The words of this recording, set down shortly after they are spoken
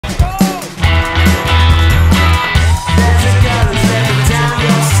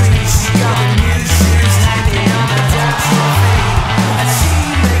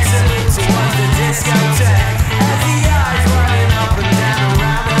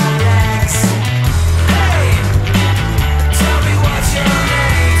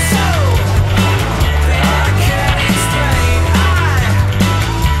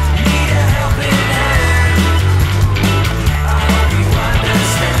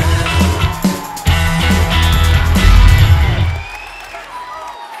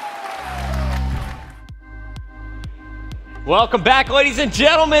Welcome back, ladies and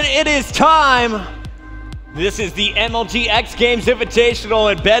gentlemen. It is time. This is the MLG X Games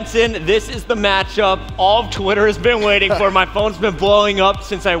Invitational in Benson. This is the matchup all of Twitter has been waiting for. My phone's been blowing up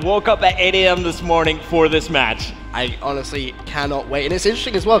since I woke up at 8 a.m. this morning for this match. I honestly cannot wait. And it's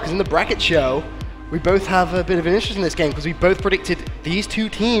interesting as well, because in the bracket show, we both have a bit of an interest in this game, because we both predicted these two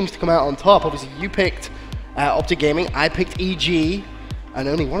teams to come out on top. Obviously, you picked OpTic Gaming, I picked EG, and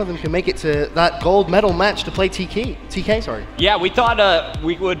only one of them can make it to that gold medal match to play TK, sorry. Yeah, we thought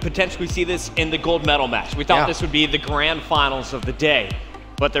we would potentially see this in the gold medal match. We thought this would be the grand finals of the day,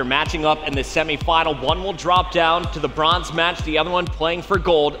 but they're matching up in the semifinal. One will drop down to the bronze match, the other one playing for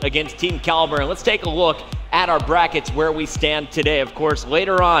gold against Team Caliber. And let's take a look at our brackets where we stand today. Of course,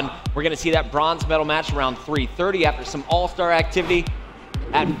 later on, we're gonna see that bronze medal match around 3:30 after some all-star activity.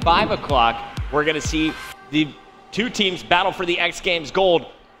 At 5 o'clock, we're gonna see the two teams battle for the X Games gold,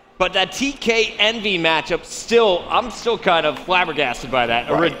 but that TK Envy matchup, I'm still kind of flabbergasted by that.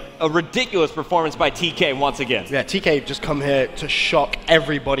 Right. A ridiculous performance by TK once again. Yeah, TK just come here to shock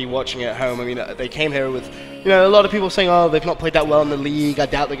everybody watching at home. I mean, they came here with, a lot of people saying, oh, they've not played that well in the league. I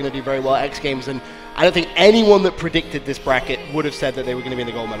doubt they're going to do very well at X Games, and I don't think anyone that predicted this bracket would have said that they were going to be in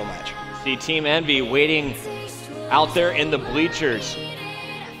the gold medal match. See Team Envy waiting out there in the bleachers.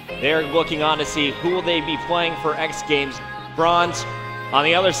 They're looking on to see who will they be playing for X Games bronze. On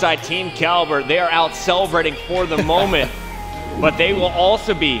the other side, Team Caliber, they are out celebrating for the moment, but they will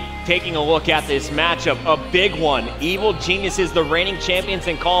also be taking a look at this matchup, a big one. Evil Geniuses, the reigning champions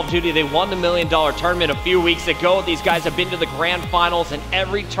in Call of Duty. They won the $1 million tournament a few weeks ago. These guys have been to the grand finals in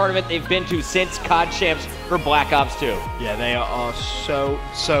every tournament they've been to since COD champs for Black Ops 2. Yeah, they are so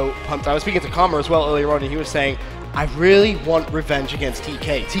pumped. I was speaking to Karma as well earlier on, and he was saying, I really want revenge against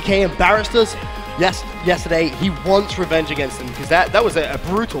TK. TK embarrassed us yesterday. He wants revenge against them, because that was a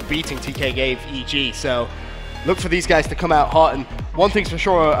brutal beating TK gave EG. So look for these guys to come out hot. And one thing's for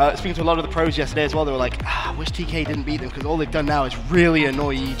sure, speaking to a lot of the pros yesterday as well, they were like, I wish TK didn't beat them, because all they've done now is really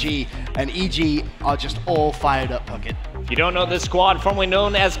annoy EG. And EG are just all fired up, Puckett. If you don't know this squad, formerly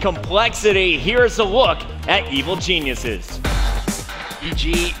known as Complexity, here's a look at Evil Geniuses.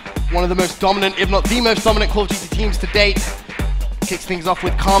 EG, one of the most dominant, if not the most dominant Call of Duty teams to date. Kicks things off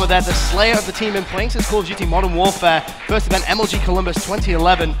with Karma there, the slayer of the team, been playing since Call of Duty Modern Warfare. First event, MLG Columbus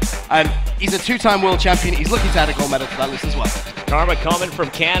 2011. And he's a two-time world champion. He's looking to add a gold medal to that list as well. Karma coming from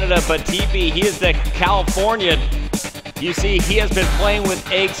Canada, but TP, he is the Californian. You see, he has been playing with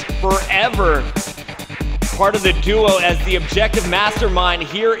Eggs forever. Part of the duo as the objective mastermind.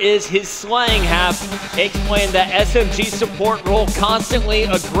 Here is his slaying half. Eggs playing the SMG support role, constantly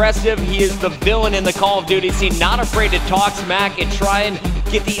aggressive. He is the villain in the Call of Duty scene, not afraid to talk smack and try and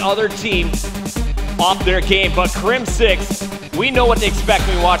get the other team off their game. But Crim6, we know what to expect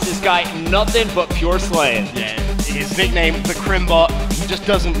when we watch this guy. Nothing but pure slaying. Yeah, his nickname, the Crimbot, he just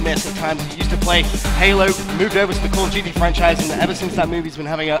doesn't miss at times. He used to play Halo, moved over to the Call of Duty franchise, and ever since that move, he's been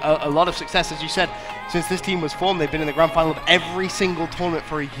having a lot of success. As you said, since this team was formed, they've been in the grand final of every single tournament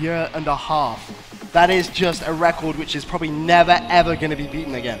for a year and a half. That is just a record which is probably never, ever going to be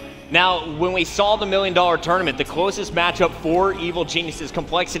beaten again. Now, when we saw the $1 million tournament, the closest matchup for Evil Geniuses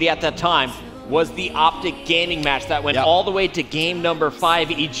Complexity at that time was the OpTic Gaming match that went all the way to game number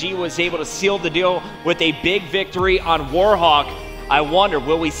 5. EG was able to seal the deal with a big victory on Warhawk. I wonder,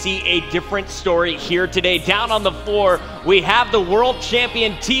 will we see a different story here today? Down on the floor, we have the world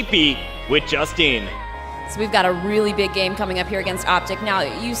champion TP with Justine. So we've got a really big game coming up here against OpTic. Now,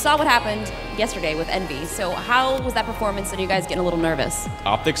 you saw what happened yesterday with Envy. So how was that performance? And you guys getting a little nervous?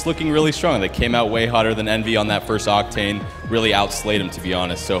 OpTic's looking really strong. They came out way hotter than Envy on that first Octane. Really outslayed them, to be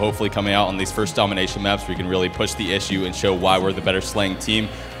honest. So hopefully coming out on these first domination maps, we can really push the issue and show why we're the better slaying team.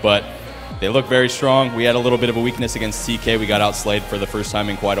 But they look very strong. We had a little bit of a weakness against TK. We got outslayed for the first time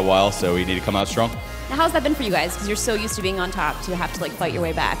in quite a while, so we need to come out strong. Now, how's that been for you guys? Because you're so used to being on top to have to fight your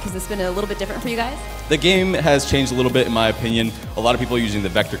way back. Has this been a little bit different for you guys? The game has changed a little bit, in my opinion. A lot of people are using the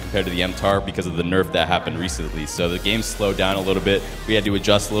Vector compared to the MTAR because of the nerf that happened recently. So the game slowed down a little bit. We had to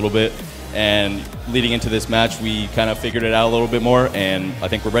adjust a little bit. And leading into this match, we kind of figured it out a little bit more, and I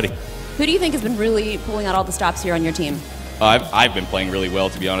think we're ready. Who do you think has been really pulling out all the stops here on your team? I've been playing really well,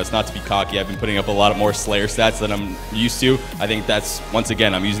 to be honest. Not to be cocky, I've been putting up a lot more Slayer stats than I'm used to. I think that's, once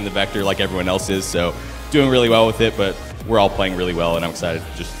again, I'm using the Vector like everyone else is, so doing really well with it, but we're all playing really well, and I'm excited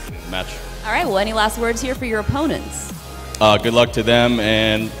to just match. All right, well, any last words here for your opponents? Good luck to them,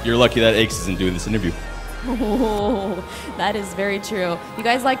 and you're lucky that Aches isn't doing this interview. Oh, that is very true. You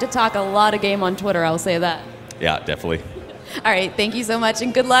guys like to talk a lot of game on Twitter, I'll say that. Yeah, definitely. All right, thank you so much,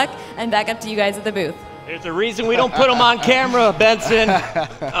 and good luck, and back up to you guys at the booth. There's a reason we don't put them on camera, Benson.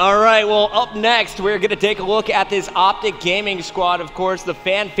 All right, well, up next, we're going to take a look at this OpTic Gaming squad, of course, the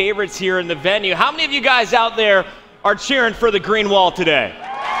fan favorites here in the venue. How many of you guys out there are cheering for the green wall today?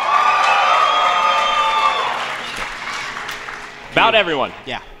 About everyone.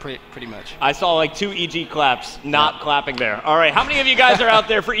 Yeah, pretty much. I saw like 2 EG claps, not clapping there. All right, how many of you guys are out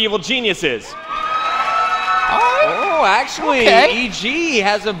there for Evil Geniuses? Oh, actually, okay. EG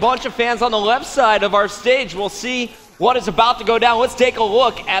has a bunch of fans on the left side of our stage. We'll see what is about to go down. Let's take a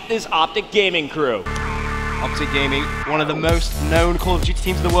look at this OpTic Gaming crew. OpTic Gaming, one of the most known Call of Duty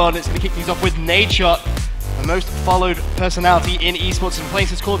teams in the world, and it's going to kick things off with Nadeshot, the most followed personality in esports, and playing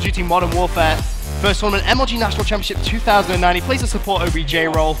since Call of Duty Modern Warfare. First tournament, MLG National Championship 2009. He plays the support OBJ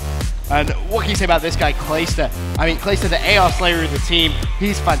role. And what can you say about this guy, Clayster? I mean, Clayster, the AR slayer of the team,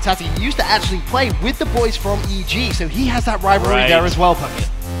 he's fantastic. He used to actually play with the boys from EG, so he has that rivalry there as well, Puckett.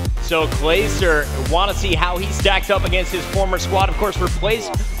 So Clayster, want to see how he stacks up against his former squad. Of course,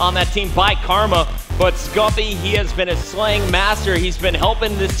 replaced on that team by Karma. But Scumpy, he has been a slaying master. He's been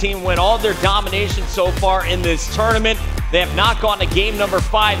helping this team win all their domination so far in this tournament. They have not gotten to game number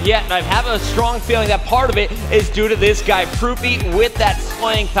 5 yet, and I have a strong feeling that part of it is due to this guy. Proofy, with that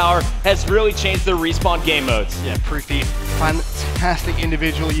slaying power, has really changed the respawn game modes. Yeah, Proofy, fantastic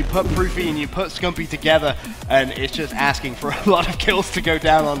individual. You put Proofy and you put Scumpy together, and it's just asking for a lot of kills to go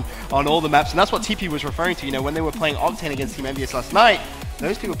down on all the maps. And that's what TP was referring to, you know, when they were playing Octane against Team Envious last night.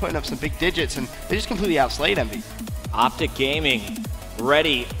 Those people were putting up some big digits, and they just completely outslayed Envy. OpTic Gaming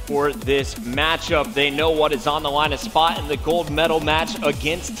ready for this matchup. They know what is on the line, a spot in the gold medal match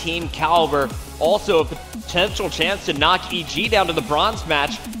against Team Caliber. Also a potential chance to knock EG down to the bronze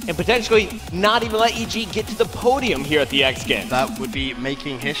match and potentially not even let EG get to the podium here at the X Games. That would be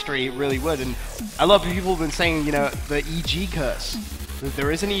making history, it really would. And a lot of people have been saying, you know, the EG curse.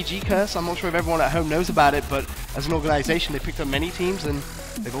 There is an EG curse. I'm not sure if everyone at home knows about it, but as an organization, they picked up many teams and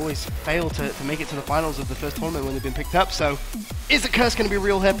they've always failed to make it to the finals of the first tournament when they've been picked up. So is the curse going to be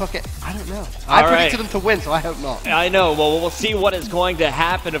real here, Puckett? I don't know. I predicted them to win, so I hope not. I know. Well, we'll see what is going to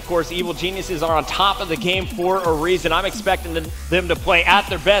happen. Of course, Evil Geniuses are on top of the game for a reason. I'm expecting them to play at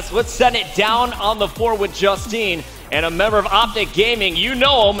their best. Let's send it down on the floor with Justine and a member of OpTic Gaming. You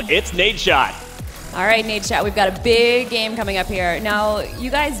know him. It's Nadeshot. All right, Nadeshot, we've got a big game coming up here. Now,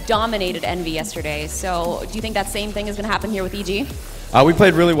 you guys dominated Envy yesterday, so do you think that same thing is going to happen here with EG? We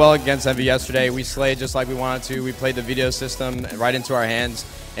played really well against Envy yesterday. We slayed just like we wanted to. We played the video system right into our hands.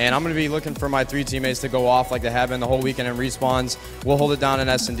 And I'm going to be looking for my 3 teammates to go off like they have been the whole weekend in respawns. We'll hold it down in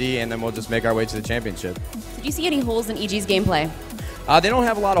S&D, and then we'll just make our way to the championship. Did you see any holes in EG's gameplay? They don't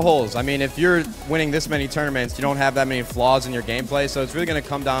have a lot of holes. I mean, if you're winning this many tournaments, you don't have that many flaws in your gameplay, so it's really going to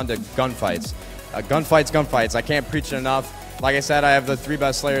come down to gunfights. Gunfights. I can't preach it enough. Like I said, I have the 3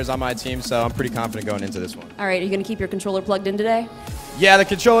 best slayers on my team, so I'm pretty confident going into this one. All right, are you going to keep your controller plugged in today? Yeah, the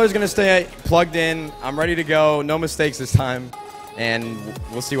controller is going to stay plugged in. I'm ready to go. No mistakes this time, and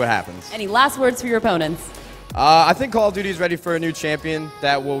we'll see what happens. Any last words for your opponents? I think Call of Duty is ready for a new champion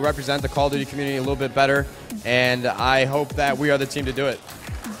that will represent the Call of Duty community a little bit better, and I hope that we are the team to do it.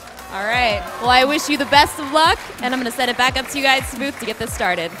 All right. Well, I wish you the best of luck, and I'm going to send it back up to you guys, Booth, to get this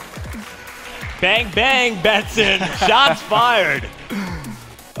started. Bang, bang, Benson. Shots fired.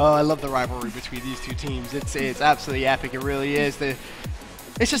 Oh, I love the rivalry between these two teams. It's absolutely epic. It really is.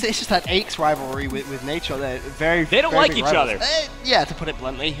 It's just that Aches rivalry with Nature. They don't like each other. Yeah, to put it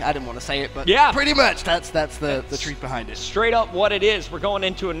bluntly. I didn't want to say it, but yeah, pretty much that's the truth behind it. Straight up what it is. We're going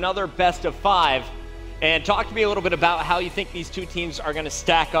into another best of 5. And talk to me a little bit about how you think these two teams are going to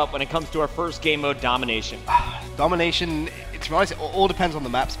stack up when it comes to our first game mode, Domination. Domination, to be honest, it all depends on the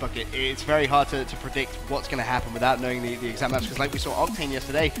maps, Bucket. It's very hard to predict what's going to happen without knowing the exact maps, because like we saw Octane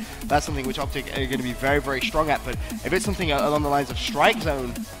yesterday, that's something which OpTic are going to be very, very strong at. But if it's something along the lines of Strike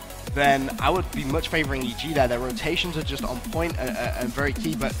Zone, then I would be much favoring EG there. Their rotations are just on point and very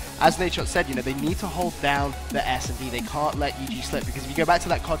key. But as Nadeshot said, you know, they need to hold down the S&D. They can't let EG slip, because if you go back to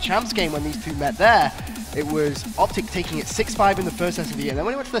that COD Champs game when these two met there, it was OpTic taking it 6-5 in the first S&D, and then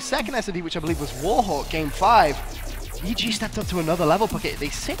when it went to the second S&D, which I believe was Warhawk game 5, EG stepped up to another level. Bucket. They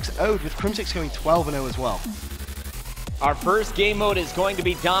 6-0'd with Crimsix going 12-0 as well. Our first game mode is going to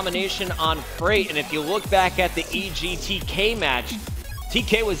be Domination on Freight, and if you look back at the EG-TK match,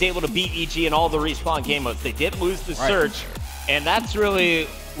 TK was able to beat EG in all the respawn game modes. They did lose the Search, and that's really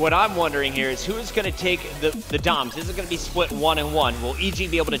what I'm wondering here is who is going to take the doms? Is it going to be split 1-1? Will EG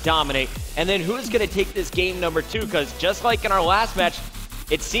be able to dominate? And then who is going to take this game number 2? Because just like in our last match,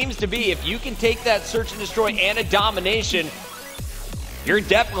 it seems to be if you can take that Search and Destroy and a Domination, you're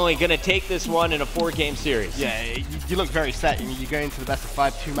definitely going to take this one in a 4-game series. Yeah, you look very set. I mean, you're going to the best of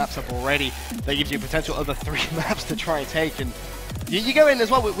 5, 2 maps up already. That gives you a potential other 3 maps to try and take. And you go in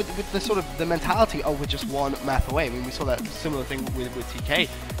as well with the sort of the mentality, oh, we're just 1 map away. I mean, we saw that similar thing with TK.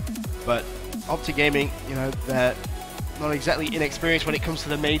 But OpTic Gaming, you know, they're not exactly inexperienced when it comes to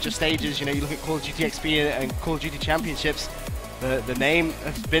the major stages. You know, you look at Call of Duty XP and Call of Duty Championships. The name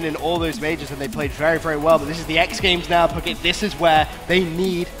has been in all those majors and they played very, very well. But this is the X Games now. This is where they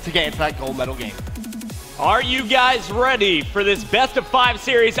need to get into that gold medal game. Are you guys ready for this best of 5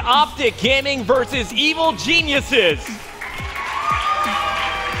 series? OpTic Gaming versus Evil Geniuses.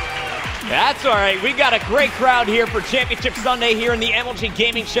 That's all right. We got a great crowd here for Championship Sunday here in the MLG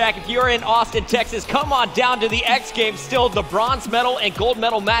Gaming Shack. If you're in Austin, Texas, come on down to the X Games. Still the bronze medal and gold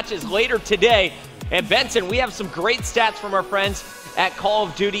medal matches later today. And Benson, we have some great stats from our friends at Call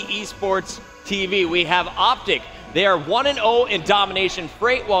of Duty Esports TV. We have OpTic. They are 1-0 in Domination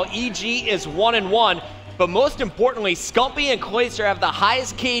Freight, while EG is 1-1. But most importantly, Scumpy and Clayster have the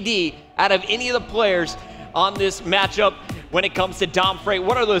highest KD out of any of the players on this matchup when it comes to Dom Freight.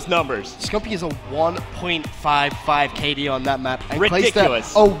 What are those numbers? Scumpy is a 1.55 KD on that map. And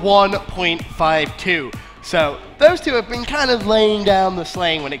ridiculous. Clayster a 1.52. So those two have been kind of laying down the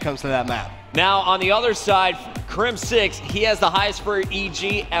slaying when it comes to that map. Now, on the other side, Crim6, he has the highest for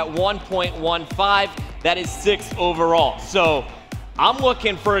EG at 1.15. That is 6th overall. So I'm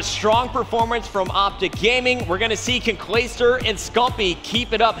looking for a strong performance from OpTic Gaming. We're going to see can Clayster and Scumpy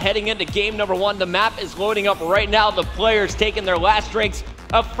keep it up heading into game number 1. The map is loading up right now. The players taking their last drinks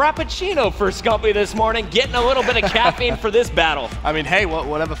of Frappuccino for Scumpy this morning, getting a little bit of caffeine for this battle. I mean, hey,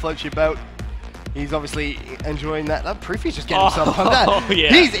 whatever floats your boat. He's obviously enjoying that. That Proofy's just getting himself on that.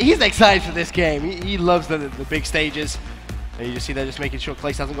 Yeah. He's excited for this game. He loves the big stages. And you just see they're just making sure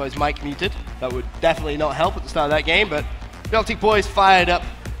Clace hasn't got his mic muted. That would definitely not help at the start of that game, but the OpTic boys fired up.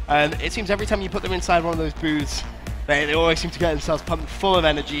 And it seems every time you put them inside one of those booths, they always seem to get themselves pumped full of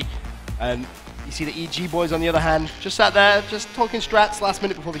energy. And you see the EG boys on the other hand, just sat there, just talking strats last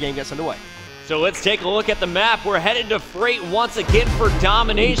minute before the game gets underway. So let's take a look at the map. We're headed to Freight once again for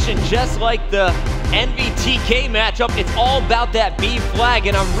domination, just like the NV-TK matchup. It's all about that B flag,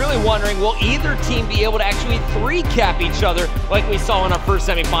 and I'm really wondering, will either team be able to actually 3-cap each other like we saw in our first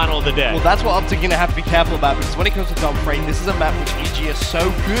semifinal of the day? Well, that's what OpTic going to have to be careful about, because when it comes to Dom Freight, this is a map which EG is so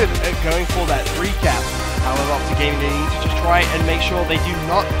good at going for that 3-cap. However, OpTic Gaming, they need to just try and make sure they do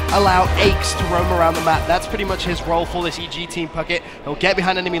not allow Aches to roam around the map. That's pretty much his role for this EG team, Puckett. He'll get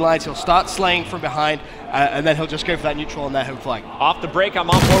behind enemy lines, he'll start slaying from behind, and then he'll just go for that neutral on their home flag. Off the break,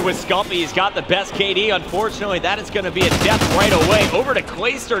 I'm on board with Scumpy. He's got the best KD. Unfortunately, that is going to be a death right away. Over to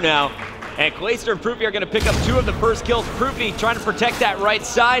Clayster now. And Clayster and Proofy are going to pick up 2 of the first kills. Proofy trying to protect that right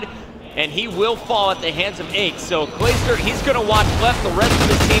side, and he will fall at the hands of Aches. So Clayster, he's going to watch left. The rest of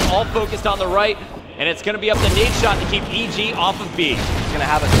his team all focused on the right. And it's going to be up to Nadeshot to keep EG off of B. He's going to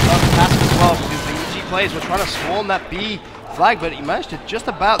have a tough task as well, because the EG players were trying to swarm that B flag, but he managed to just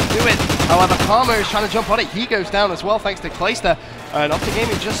about do it. However, Karma is trying to jump on it. He goes down as well, thanks to Clayster. And OpTic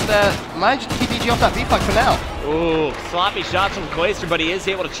Gaming just managed to keep EG off that B flag for now. Ooh, sloppy shots from Clayster, but he is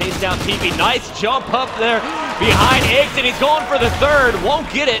able to chase down PP. Nice jump up there behind Aches, and he's going for the 3rd. Won't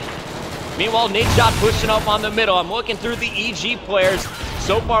get it. Meanwhile, Nadeshot pushing up on the middle. I'm looking through the EG players.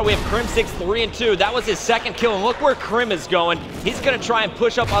 So far, we have Crim6 3-2. That was his 2nd kill, and look where Crim is going. He's going to try and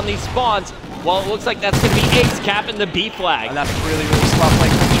push up on these spawns. Well, it looks like that's going to be Aches capping the B flag. And that's really, really smart play.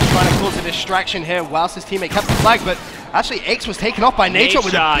 He's just trying to cause a distraction here whilst his teammate kept the flag, but actually Aches was taken off by Nadeshot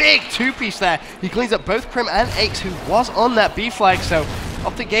with a big 2-piece there. He cleans up both Crim and Aches, who was on that B flag, so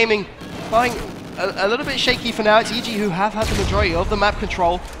OpTic Gaming playing a little bit shaky for now. It's EG who have had the majority of the map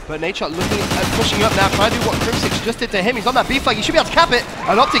control, but Nadeshot looking at pushing up now, trying to do what Crim6 just did to him. He's on that B flag. He should be able to cap it,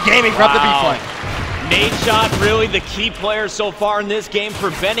 and OpTic Gaming grabbed the B flag. Nadeshot really the key player so far in this game,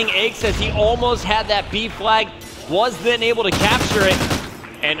 preventing Aches as he almost had that B flag, was then able to capture it.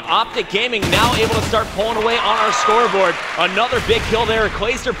 And OpTic Gaming now able to start pulling away on our scoreboard. Another big kill there.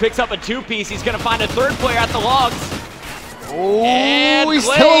 Clayster picks up a 2-piece. He's going to find a 3rd player at the logs. Oh, and he's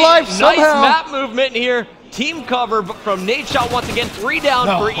Clay, still alive somehow. Nice map movement here. Team cover from Nadeshot once again. 3 down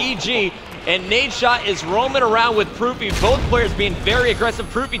for EG. And Nadeshot is roaming around with Proofy. Both players being very aggressive.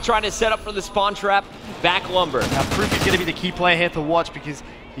 Proofy trying to set up for the spawn trap. Back lumber. Now Proofy's going to be the key player here to watch, because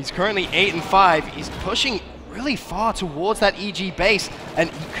he's currently 8-5. He's pushing really far towards that EG base, and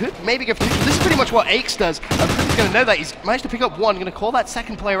he could maybe go for neutral. This is pretty much what Aches does, and Proofy's going to know that. He's managed to pick up 1, going to call that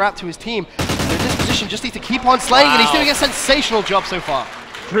 2nd player out to his team. And in this position, just needs to keep on slaying, and he's doing a sensational job so far.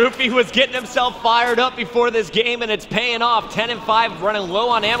 Proofy was getting himself fired up before this game, and it's paying off. 10-5, running low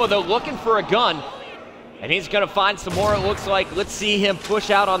on ammo, though, looking for a gun. And he's going to find some more, it looks like. Let's see him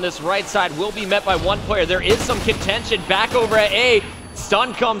push out on this right side. Will be met by one player. There is some contention back over at A.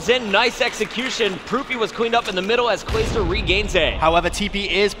 Stun comes in, nice execution. Proofy was cleaned up in the middle as Clayster regains A. However, TP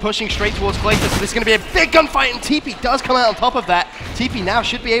is pushing straight towards Clayster, so this is going to be a big gunfight, and TP does come out on top of that. TP now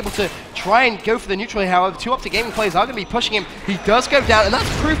should be able to try and go for the neutral. However, two OpTic Gaming players are going to be pushing him. He does go down, and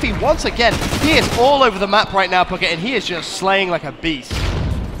that's Proofy once again. He is all over the map right now, Puckett, and he is just slaying like a beast.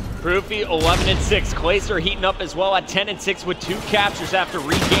 Proofy 11-6. Clayster heating up as well at 10-6 with 2 captures after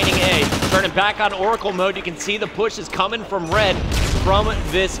regaining A. Turning back on Oracle mode, you can see the push is coming from red from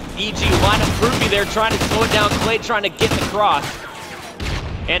this EG lineup. Proofy there trying to slow it down. Clay trying to get the cross.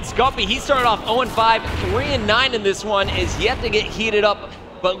 And Scuppy, he started off 0-5, 3-9 in this one, is yet to get heated up.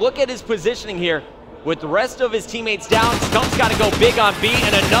 But look at his positioning here. With the rest of his teammates down, Stump's got to go big on B,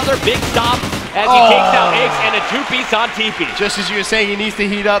 and another big stop as he takes out Eggs and a 2-piece on TP. Just as you were saying, he needs to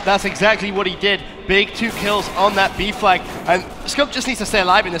heat up. That's exactly what he did. Big 2 kills on that B flag. And Scump just needs to stay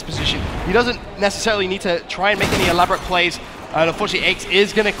alive in this position. He doesn't necessarily need to try and make any elaborate plays. And unfortunately, Eggs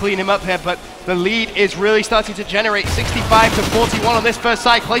is going to clean him up here, but the lead is really starting to generate. 65-41 on this first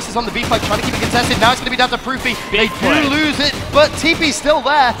side. Clayster's on the B flag, trying to keep it contested. Now it's going to be down to Proofy. They do lose it, but TP's still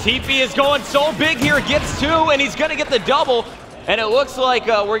there. TP is going so big here, gets 2, and he's going to get the double. And it looks like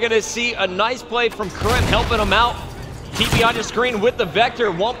we're going to see a nice play from Krim helping him out. TP on your screen with the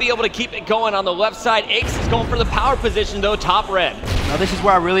Vector, won't be able to keep it going on the left side. Ace is going for the power position though, top red. Now this is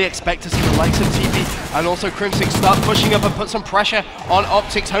where I really expect to see the likes of TP and also Crimsix start pushing up and put some pressure on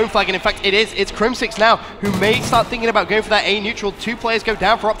OpTic's home flag. And in fact, it's Crimsix now who may start thinking about going for that A neutral. 2 players go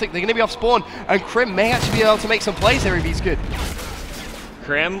down for OpTic. They're going to be off spawn, and Crim may actually be able to make some plays there if he's good.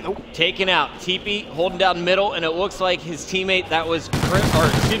 Krim taken out. TP holding down the middle, and it looks like his teammate that was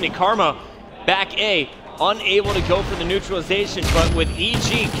Karma back A, unable to go for the neutralization, but with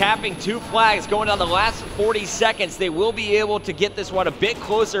EG capping 2 flags going down the last 40 seconds, they will be able to get this one a bit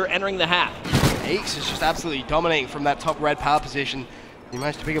closer entering the half. Ace is just absolutely dominating from that top red power position. He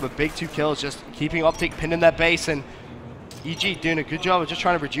managed to pick up a big 2 kills, just keeping OpTic pinned in their base, and EG doing a good job of just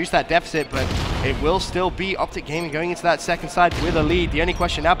trying to reduce that deficit, but it will still be OpTic Gaming going into that second side with a lead. The only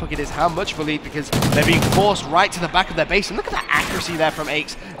question now, Puckett, is how much of a lead, because they're being forced right to the back of their base. And look at that accuracy there from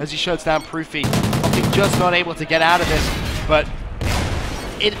Ace as he shuts down Proofy. OpTic just not able to get out of this, but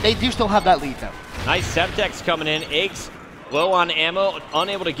they do still have that lead though. Nice Semtex coming in. Ace low on ammo,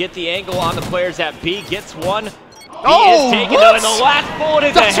 unable to get the angle on the players at B, gets one. He is taken though, and the last bullet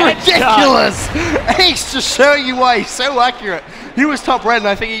is That's a ridiculous! headshot. Ace just showing you why he's so accurate. He was top red, and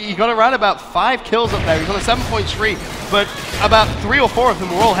I think he got around about 5 kills up there. He's on a 7-point streak, but about 3 or 4 of them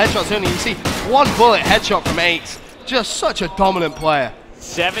were all headshots only. You see 1 bullet headshot from Ace. Just such a dominant player.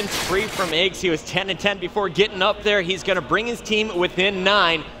 7 free from Eggs. He was 10-10 before getting up there. He's going to bring his team within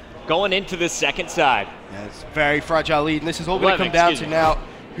 9 going into the second side. Yeah, it's a very fragile lead, and this is all going to come down to now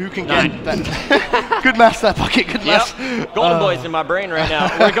who can 9. get that. Good math there, Bucket. Good math. Yep. Golden Boy's in my brain right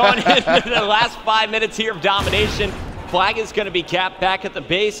now. We're going into the last 5 minutes here of domination. Flag is going to be capped back at the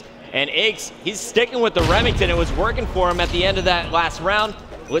base, and Eggs, he's sticking with the Remington. It was working for him at the end of that last round.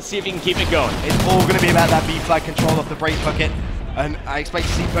 Let's see if he can keep it going. It's all going to be about that B flag control of the break, Bucket, and I expect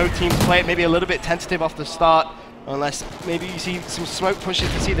to see both teams play it maybe a little bit tentative off the start, unless maybe you see some smoke pushes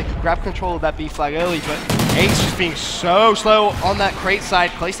to see they can grab control of that B flag early. But Ace just being so slow on that crate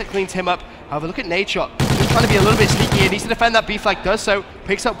side. Clayster cleans him up. However, look at Nadeshot, just trying to be a little bit sneaky. He needs to defend that B flag, does so,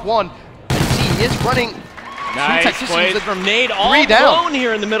 picks up 1. And you see he is running. Nice plays from Nade, all down alone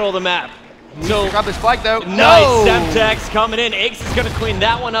here in the middle of the map. So grab this flag though. Nice Semtex coming in. Ace is going to clean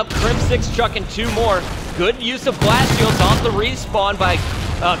that one up. Crimsix chucking 2 more. Good use of blast shields off the respawn by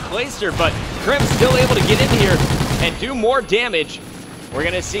Clayster, but Crim's still able to get in here and do more damage. We're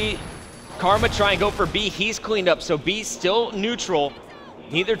going to see Karma try and go for B. He's cleaned up, so B's still neutral.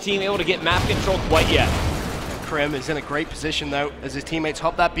 Neither team able to get map control quite yet. Krim is in a great position though, as his teammates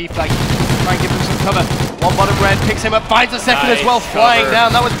hop that B flag, try and give him some cover. 1 bottom red, picks him up, finds a second as well, flying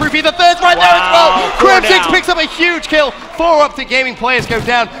down. That was Proofy, the third's right there as well. Crimsix picks up a huge kill. 4 OpTic Gaming players go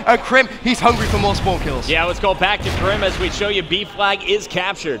down, and Krim, he's hungry for more spawn kills. Yeah, let's go back to Krim as we show you B flag is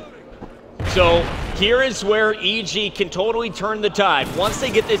captured. So here is where EG can totally turn the tide. Once they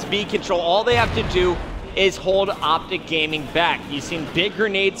get this B control, all they have to do is hold OpTic Gaming back. You've seen big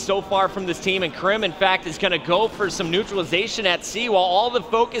grenades so far from this team, and Krim, in fact, is going to go for some neutralization at C while all the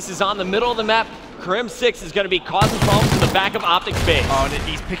focus is on the middle of the map. Crim6 is going to be causing problems in the back of OpTic's base. Oh, and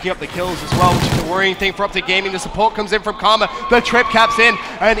he's picking up the kills as well, which is the worrying thing for OpTic Gaming. The support comes in from Karma, the trip caps in,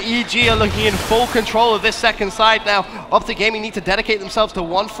 and EG are looking in full control of this second side now. OpTic Gaming need to dedicate themselves to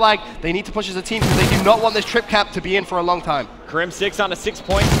one flag. They need to push as a team because they do not want this trip cap to be in for a long time. Crim6 on a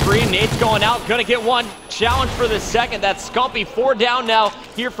 6-point spree. Nate's going out, gonna get one. Challenge for the second. That's Scumpy, 4 down now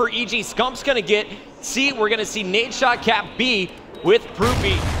here for EG. Scump's gonna get C. We're gonna see Nate shot cap B with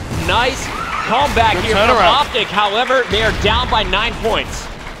Proofy. Nice comeback here from OpTic. However, they are down by 9 points.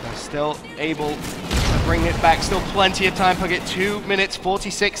 They're still able to bring it back. Still plenty of time. Puckett, 2 minutes,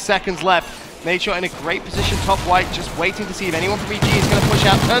 46 seconds left. Nate shot in a great position, top white, just waiting to see if anyone from EG is gonna push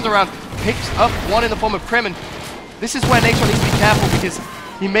out. Turns around, picks up one in the form of Crim, and this is where Nate shot needs to be careful because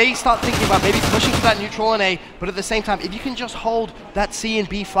he may start thinking about maybe pushing to that neutral on A, but at the same time, if you can just hold that C and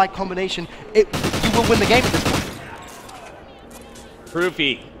B flag combination, you will win the game at this point.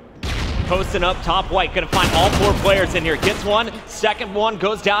 Proofy posting up top white, gonna find all 4 players in here. Gets one, second one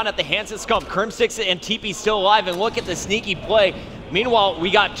goes down at the hands of Scump. Crim6 and TP still alive, and look at the sneaky play. Meanwhile, we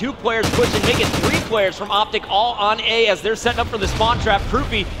got 2 players pushing, making 3 players from OpTic all on A as they're setting up for the spawn trap.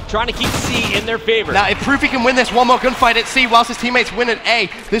 Proofy trying to keep C in their favor. Now, if Proofy can win this one more gunfight at C whilst his teammates win at A,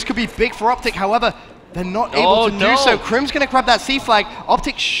 this could be big for OpTic. However, they're not able to do so. Crim's gonna grab that C flag.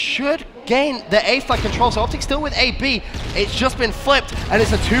 OpTic should gain the A flag control, so OpTic still with AB. It's just been flipped, and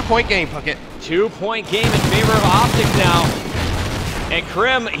it's a 2-point game, Puckett. 2-point game in favor of OpTic now. And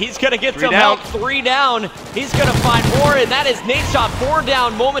Crim, he's going to get some help. 3 down. He's going to find more, and that is Nate shot 4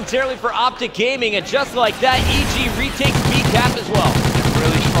 down momentarily for OpTic Gaming. And just like that, EG retakes B cap as well.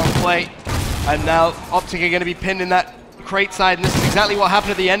 Really strong play. And now OpTic are going to be pinned in that crate side, and this is exactly what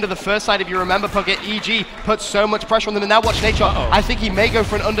happened at the end of the first side. If you remember, Puckett, EG put so much pressure on them, and now watch Nate shot. I think he may go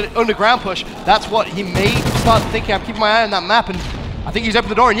for an underground push. That's what he may start thinking. I'm keeping my eye on that map, and I think he's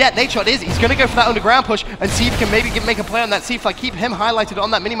opened the door, and yet Nate shot he's going to go for that underground push and see if he can maybe make a play on that C flag. Keep him highlighted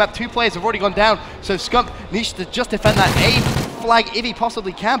on that minimap. 2 players have already gone down, so Scump needs to just defend that A flag if he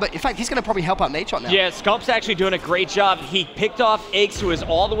possibly can, but in fact, he's going to probably help out Nate shot now. Yeah, Scump's actually doing a great job. He picked off Aches, who is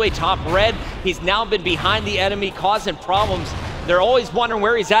all the way top red. He's now been behind the enemy, causing problems. They're always wondering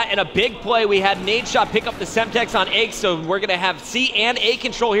where he's at. In a big play, we had Nate shot pick up the Semtex on Aches, so we're going to have C and A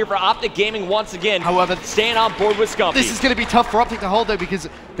control here for OpTic Gaming once again. However, staying on board with Scumpy. This is going to be tough for OpTic to hold, though, because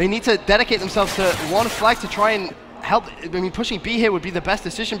they need to dedicate themselves to one flag to try and help. I mean, pushing B here would be the best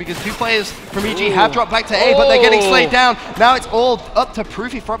decision because 2 players from EG have dropped back to A, but they're getting slayed down. Now it's all up to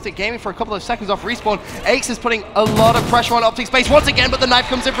Proofy for OpTic Gaming for a couple of seconds off respawn. Aches is putting a lot of pressure on OpTic's base once again, but the knife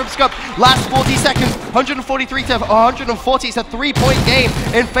comes in from Scump. Last 40 seconds, 143 to 140. It's a 3-point game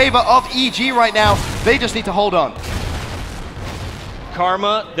in favor of EG right now. They just need to hold on.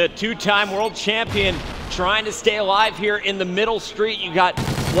 Karma, the 2-time world champion, trying to stay alive here in the middle street. You got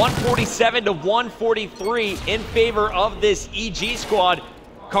 147 to 143 in favor of this EG squad.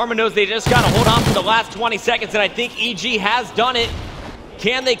 Karma knows they just got to hold on for the last 20 seconds, and I think EG has done it.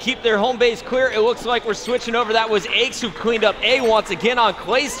 Can they keep their home base clear? It looks like we're switching over. That was Aches who cleaned up A once again on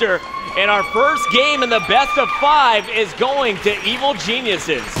Clayster. And our first game in the best of 5 is going to Evil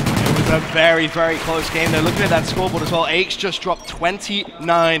Geniuses. It was a very, very close game. They're looking at that scoreboard as well. Aches just dropped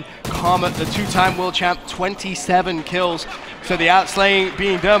 29. Karma, the 2-time world champ, 27 kills. So the outslaying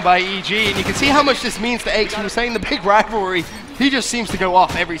being done by EG, and you can see how much this means to Aches. We were saying the big rivalry, he just seems to go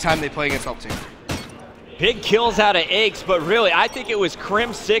off every time they play against OpTic. Big kills out of Aches, but really, I think it was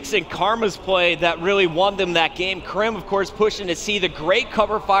Crim6 and Karma's play that really won them that game. Crim, of course, pushing to see the great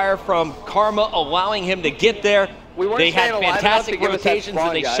cover fire from Karma, allowing him to get there. They had fantastic rotations,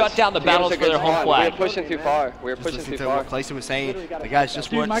 and they shut down the battles for their home flag. We were pushing too far. We were pushing too far. What Clayster was saying, the guys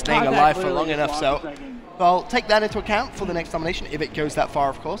just weren't staying alive for long enough, so I'll take that into account for the next domination, if it goes that far,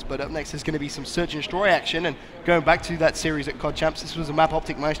 of course. But up next is going to be some search and destroy action, and going back to that series at COD Champs, this was a map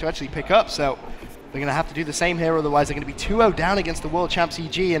OpTic managed to actually pick up, so they're going to have to do the same here, otherwise they're going to be 2-0 down against the world champs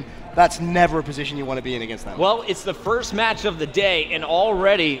EG, and that's never a position you want to be in against them. Well, it's the first match of the day, and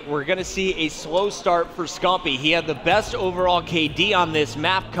already we're going to see a slow start for Scumpy. He had the best overall KD on this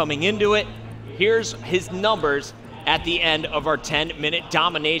map coming into it. Here's his numbers at the end of our 10-minute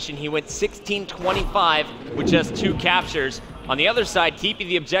domination. He went 16-25 with just 2 captures. On the other side, TP,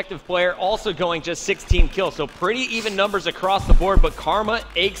 the objective player, also going just 16 kills. So pretty even numbers across the board, but Karma,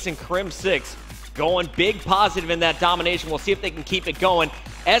 Aches, and Crim6 going big positive in that domination. We'll see if they can keep it going.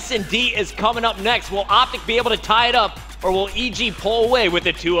 S&D is coming up next. Will OpTic be able to tie it up, or will EG pull away with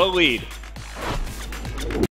a 2-0 lead?